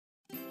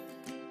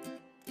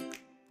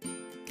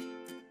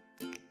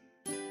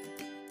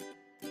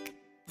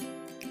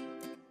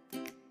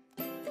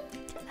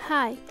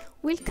Hi,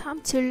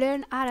 welcome to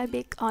Learn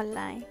Arabic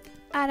Online.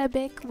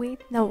 Arabic with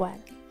Noel.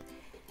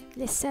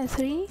 Lesson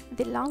 3,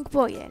 the long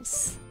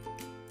vowels.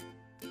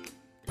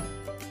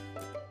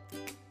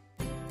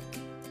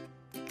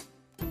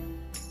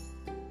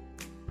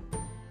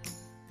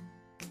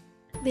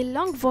 The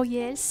long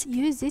vowels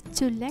use it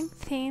to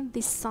lengthen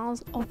the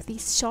sounds of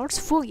these short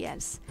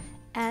vowels.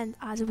 And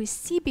as we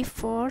see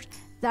before,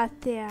 that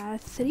there are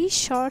 3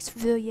 short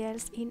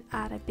vowels in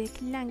Arabic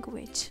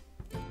language.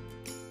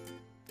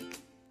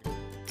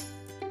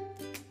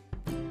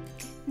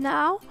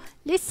 Now,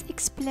 let's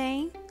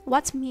explain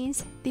what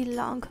means the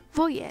long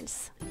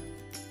vowels.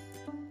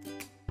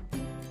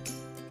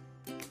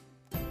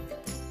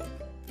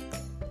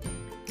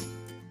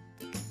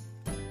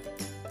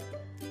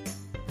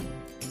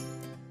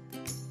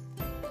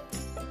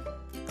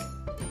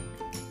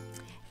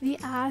 There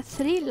are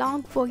 3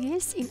 long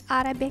vowels in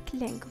Arabic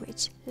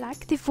language.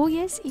 Like the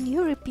vowels in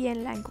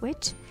European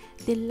language,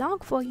 the long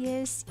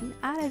vowels in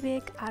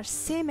Arabic are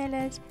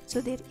similar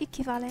to their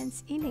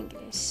equivalents in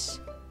English.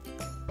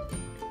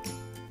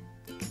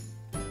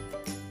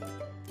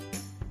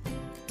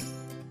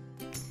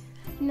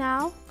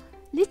 Now,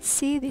 let's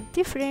see the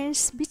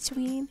difference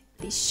between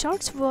the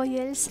short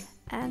vowels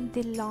and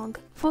the long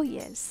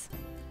vowels.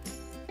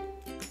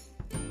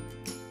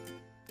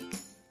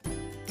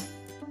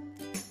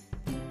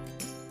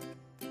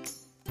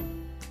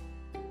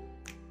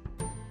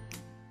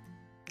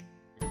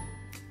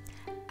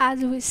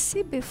 As we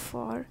see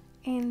before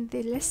in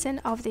the lesson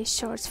of the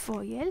short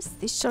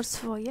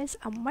vowels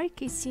are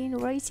marked in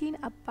writing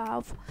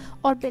above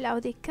or below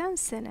the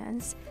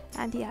consonants,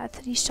 and there are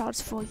 3 short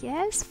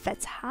vowels: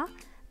 fatha,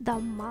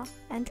 dhamma,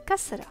 and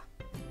kasra.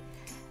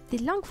 The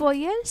long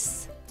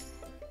vowels,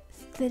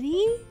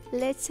 3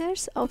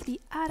 letters of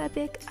the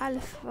Arabic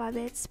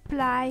alphabet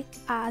play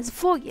as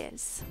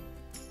vowels.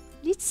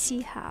 Let's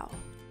see how.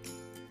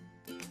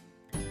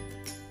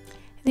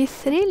 The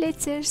 3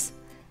 letters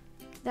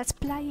that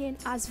playing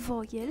as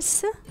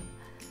vowels,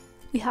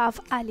 we have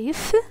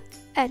alif,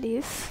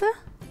 alif.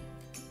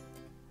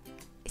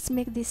 It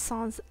makes the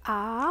sounds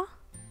a.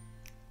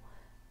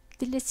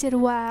 The letter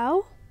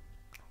wow,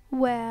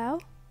 wow,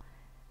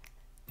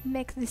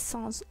 make the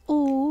sounds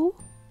oo,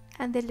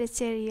 and the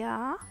letter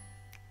ya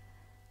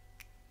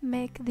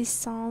make the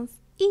sounds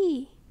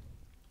e.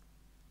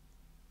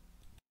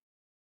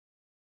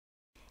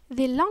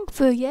 The long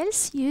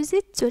vowels use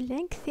it to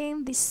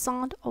lengthen the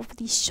sound of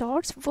the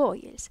short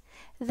vowels.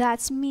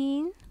 That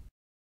means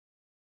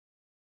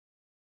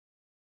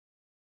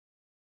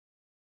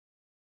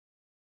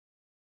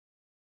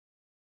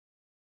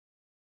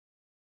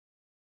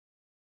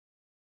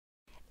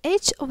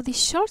each of the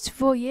short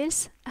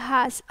vowels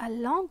has a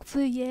long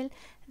vowel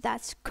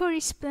that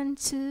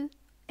corresponds to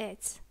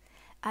it.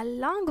 A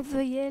long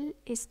vowel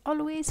is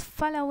always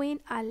following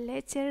a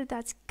letter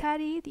that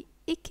carries the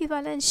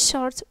equivalent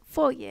short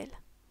vowel.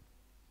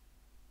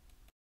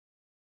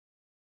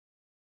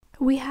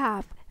 We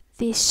have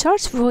the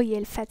short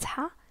vowel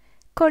fatha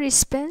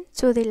correspond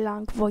to the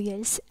long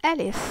vowels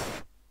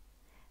alif.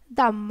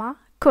 Dhamma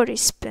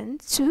correspond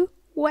to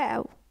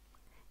wow.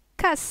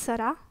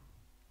 Kasra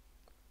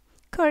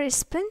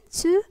correspond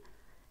to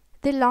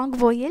the long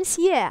vowels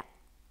ya.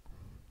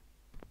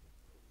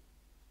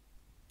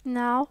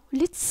 Now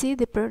let's see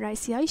the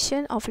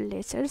pronunciation of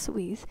letters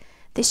with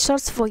the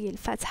short vowel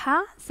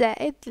fatha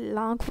زائد the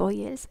long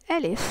vowels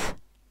alif.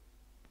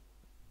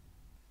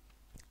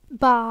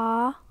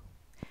 Ba,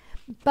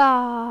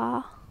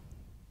 ba.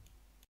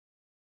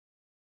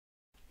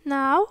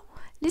 Now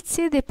let's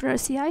see the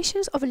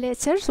pronunciations of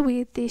letters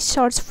with the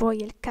short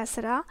vowel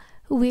kasra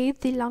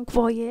with the long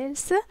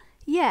vowels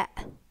ya.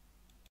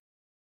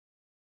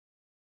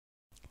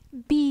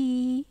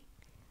 B,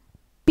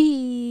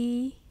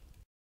 B.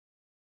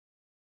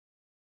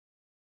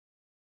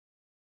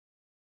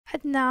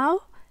 And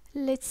now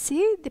let's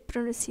see the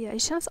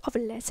pronunciations of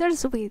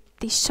letters with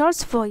the short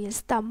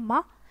vowels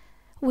dhamma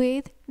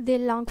with the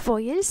long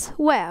vowels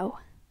wow.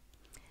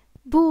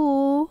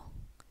 Boo,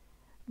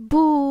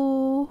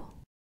 boo.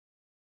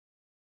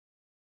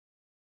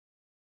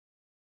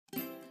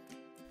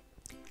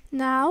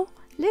 Now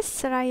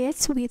let's try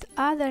it with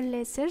other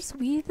letters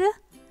with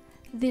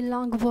the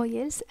long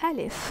vowels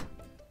alif.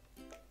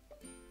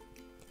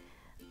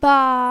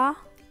 Ba,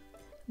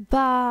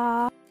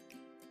 ba.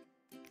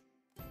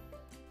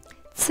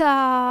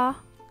 Ta,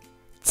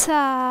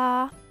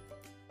 ta.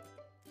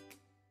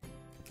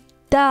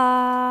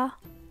 Da,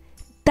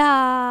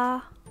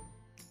 da.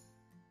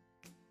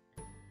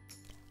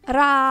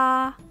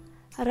 Ra,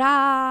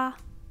 ra.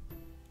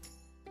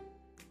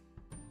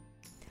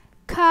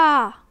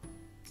 Ka,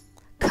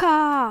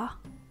 ka.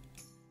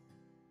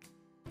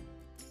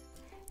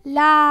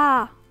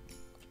 La,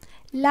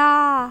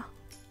 la.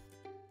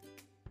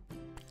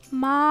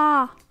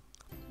 Ma,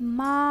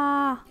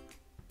 ma.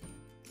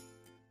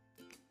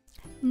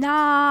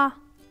 Na,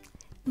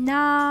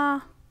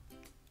 na.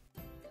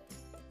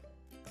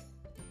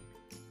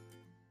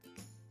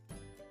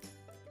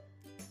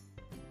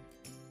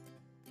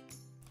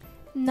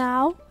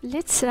 Now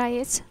let's try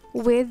it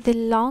with the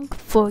long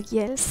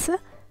vowels.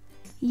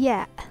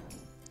 Yeah.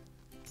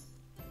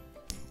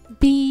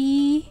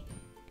 B,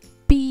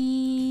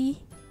 B,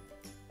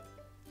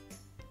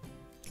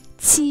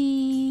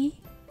 T,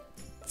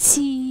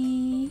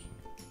 T,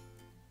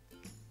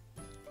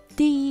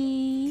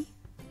 D,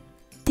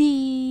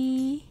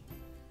 D,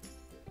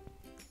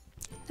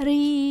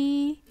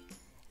 Re,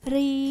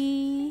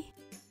 Re,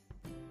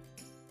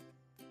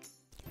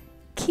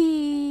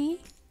 Ki,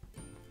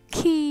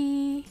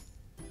 Ki,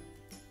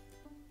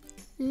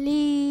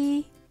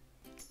 Li,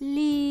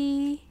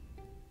 Li,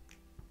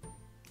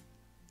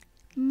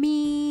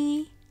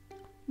 Mi,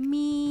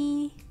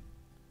 Mi,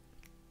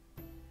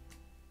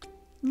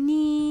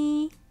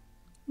 Ni,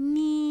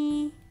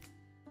 Ni.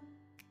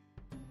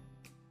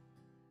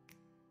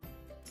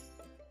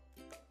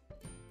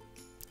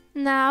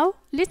 Now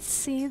let's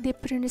see the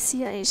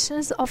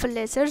pronunciations of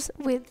letters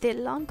with the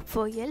long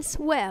vowels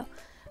well.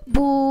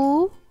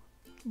 Boo,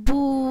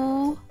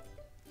 boo,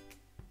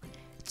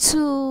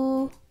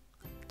 tu,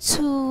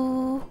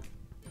 tu,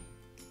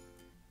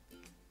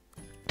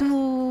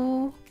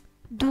 do,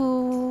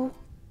 do,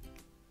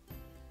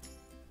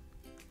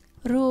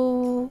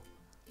 ru,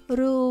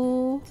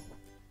 ru,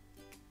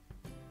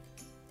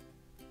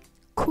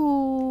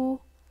 ku,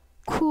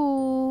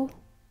 ku,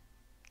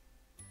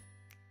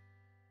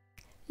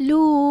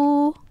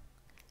 lu,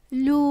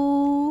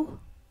 lu,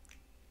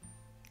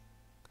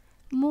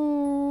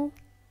 mu,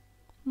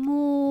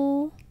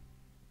 mu,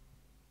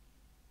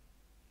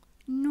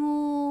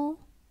 nu,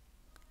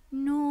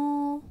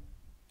 nu.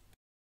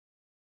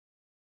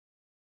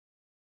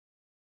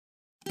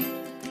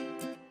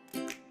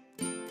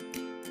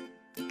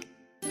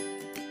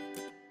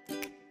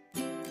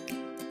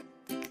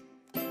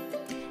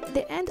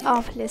 The end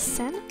of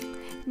lesson.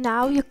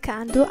 Now you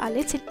can do a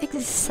little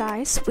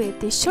exercise with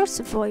the short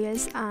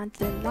vowels and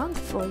the long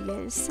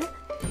vowels,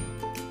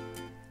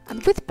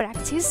 and with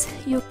practice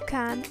you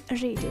can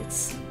read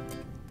it.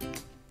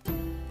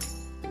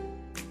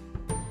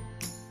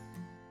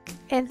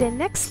 In the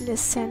next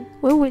lesson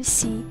we will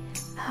see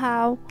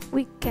how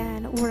we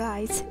can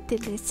write the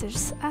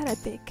letters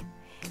Arabic.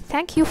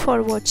 Thank you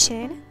for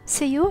watching.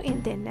 See you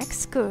in the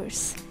next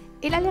course.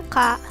 إلى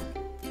اللقاء.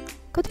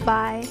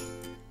 Goodbye.